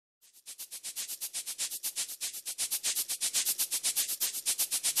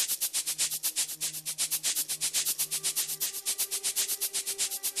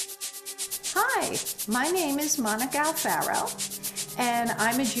My name is Monica Alfaro, and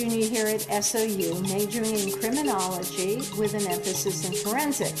I'm a junior here at SOU, majoring in criminology with an emphasis in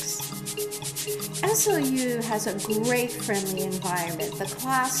forensics. SOU has a great friendly environment. The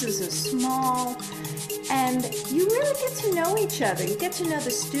classes are small, and you really get to know each other. You get to know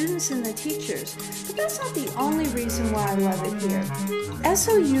the students and the teachers. But that's not the only reason why I love it here.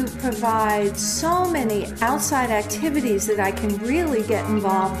 SOU provides so many outside activities that I can really get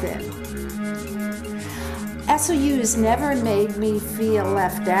involved in. SOU has never made me feel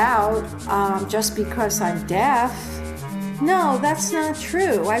left out just because I'm deaf. No, that's not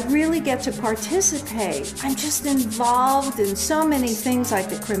true. I really get to participate. I'm just involved in so many things like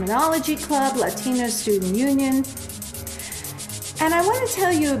the Criminology Club, Latina Student Union. And I want to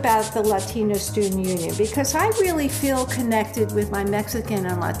tell you about the Latino Student Union because I really feel connected with my Mexican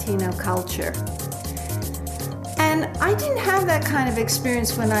and Latino culture. And I didn't have that kind of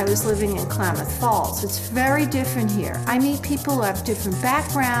experience when I was living in Klamath Falls. It's very different here. I meet people who have different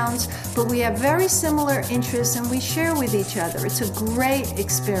backgrounds, but we have very similar interests and we share with each other. It's a great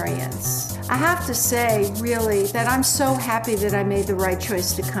experience. I have to say, really, that I'm so happy that I made the right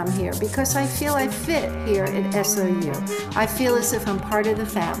choice to come here because I feel I fit here at SOU. I feel as if I'm part of the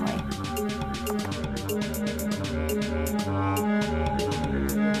family.